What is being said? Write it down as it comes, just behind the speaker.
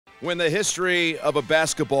When the history of a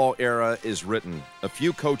basketball era is written, a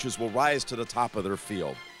few coaches will rise to the top of their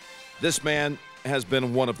field. This man has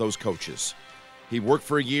been one of those coaches. He worked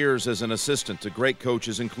for years as an assistant to great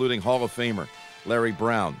coaches, including Hall of Famer Larry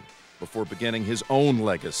Brown, before beginning his own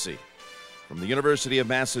legacy. From the University of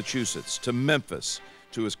Massachusetts to Memphis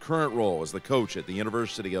to his current role as the coach at the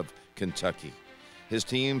University of Kentucky. His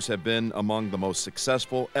teams have been among the most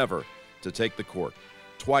successful ever to take the court.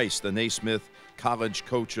 Twice the Naismith College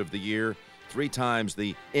Coach of the Year, 3 times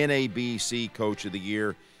the NABC Coach of the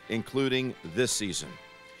Year, including this season.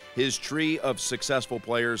 His tree of successful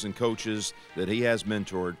players and coaches that he has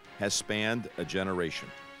mentored has spanned a generation.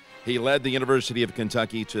 He led the University of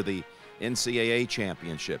Kentucky to the NCAA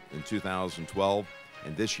championship in 2012,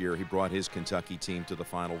 and this year he brought his Kentucky team to the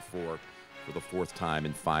Final Four for the 4th time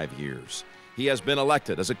in 5 years. He has been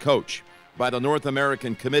elected as a coach by the North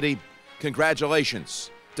American Committee. Congratulations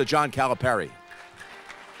to John Calipari.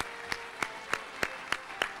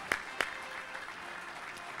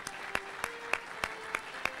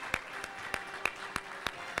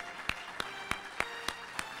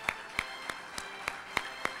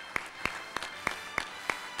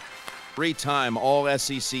 Three-time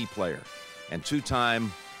All-SEC player and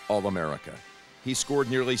 2-time All-America. He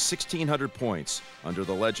scored nearly 1,600 points under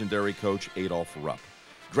the legendary coach Adolph Rupp,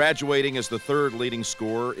 graduating as the 3rd leading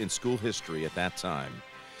scorer in school history at that time.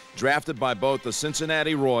 Drafted by both the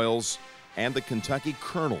Cincinnati Royals and the Kentucky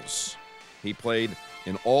Colonels, he played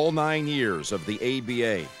in all 9 years of the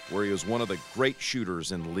ABA, where he was one of the great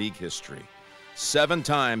shooters in league history. 7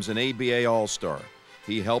 times an ABA All-Star.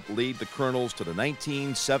 He helped lead the Colonels to the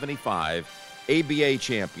 1975 ABA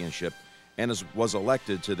Championship and was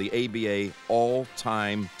elected to the ABA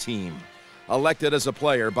All-Time Team. Elected as a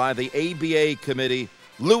player by the ABA Committee,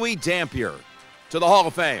 Louie Dampier to the Hall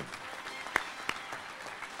of Fame.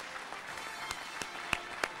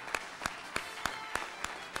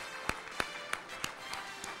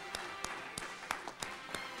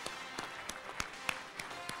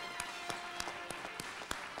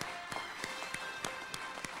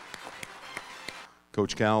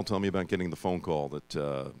 Coach Cal, tell me about getting the phone call that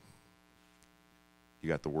you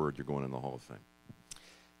got the word you're going in the Hall of Fame.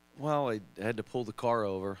 Well, I had to pull the car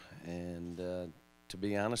over, and to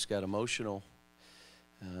be honest, got emotional.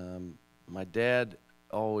 My dad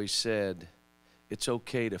always said, it's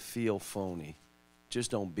okay to feel phony, just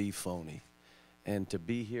don't be phony. And to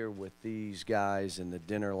be here with these guys and the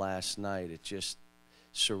dinner last night, it's just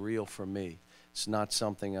surreal for me. It's not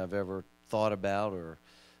something I've ever thought about or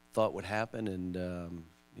thought would happen, and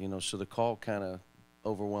you know, so the call kind of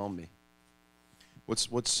overwhelmed me.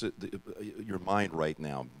 What's your mind right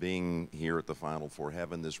now, being here at the Final Four,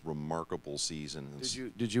 having this remarkable season?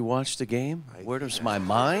 Did you watch the game? Where does my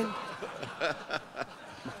mind?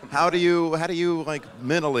 How do you like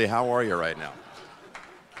mentally? How are you right now?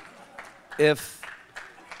 If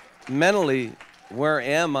mentally, where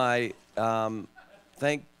am I?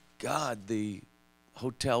 Thank God the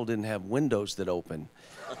hotel didn't have windows that open.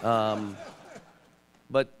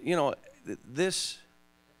 But you know, this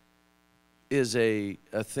is a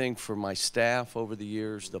thing for my staff over the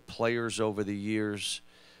years, the players over the years,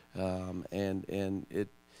 and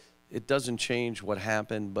it doesn't change what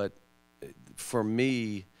happened, but for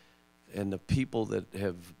me and the people that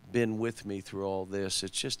have been with me through all this,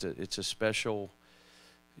 it's just it's a special,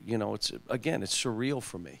 you know, it's surreal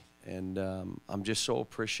for me, and I'm just so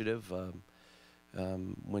appreciative.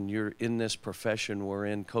 When you're in this profession we're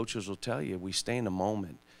in, coaches will tell you, we stay in the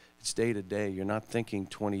moment. It's day to day. You're not thinking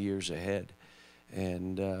 20 years ahead.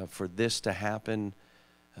 And for this to happen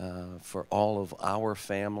for all of our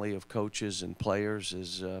family of coaches and players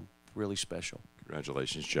is really special.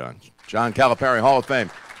 Congratulations, John. John Calipari, Hall of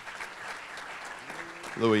Fame.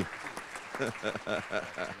 Louie.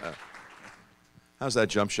 How's that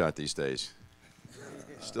jump shot these days?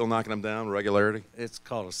 Still knocking them down, regularity? It's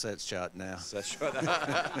called a set shot now. Set shot.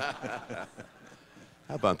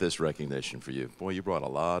 How about this recognition for you? Boy, you brought a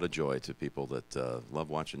lot of joy to people that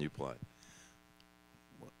love watching you play.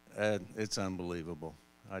 It's unbelievable.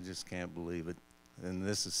 I just can't believe it. And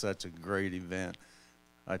this is such a great event.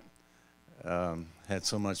 I had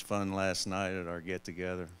so much fun last night at our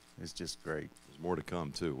get-together. It's just great. There's more to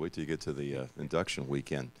come, too. Wait till you get to the induction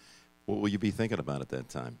weekend. What will you be thinking about at that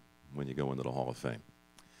time when you go into the Hall of Fame?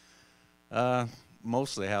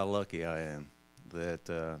 Mostly how lucky I am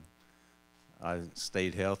that I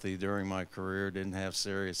stayed healthy during my career, didn't have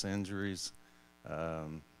serious injuries.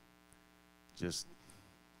 Just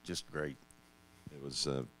great. It was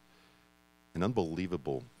an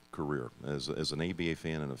unbelievable career as an ABA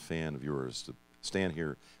fan and a fan of yours to stand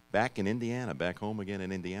here back in Indiana, back home again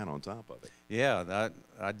in Indiana on top of it. Yeah,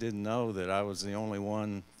 I didn't know that I was the only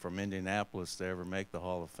one from Indianapolis to ever make the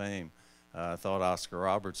Hall of Fame. I thought Oscar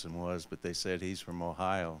Robertson was, but they said he's from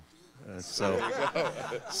Ohio. So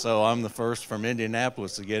I'm the first from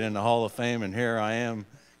Indianapolis to get in the Hall of Fame, and here I am.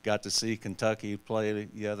 Got to see Kentucky play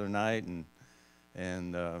the other night,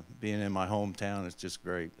 and being in my hometown is just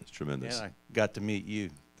great. It's tremendous. And I got to meet you.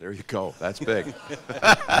 There you go. That's big.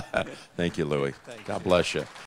 Thank you, Louie. God bless you.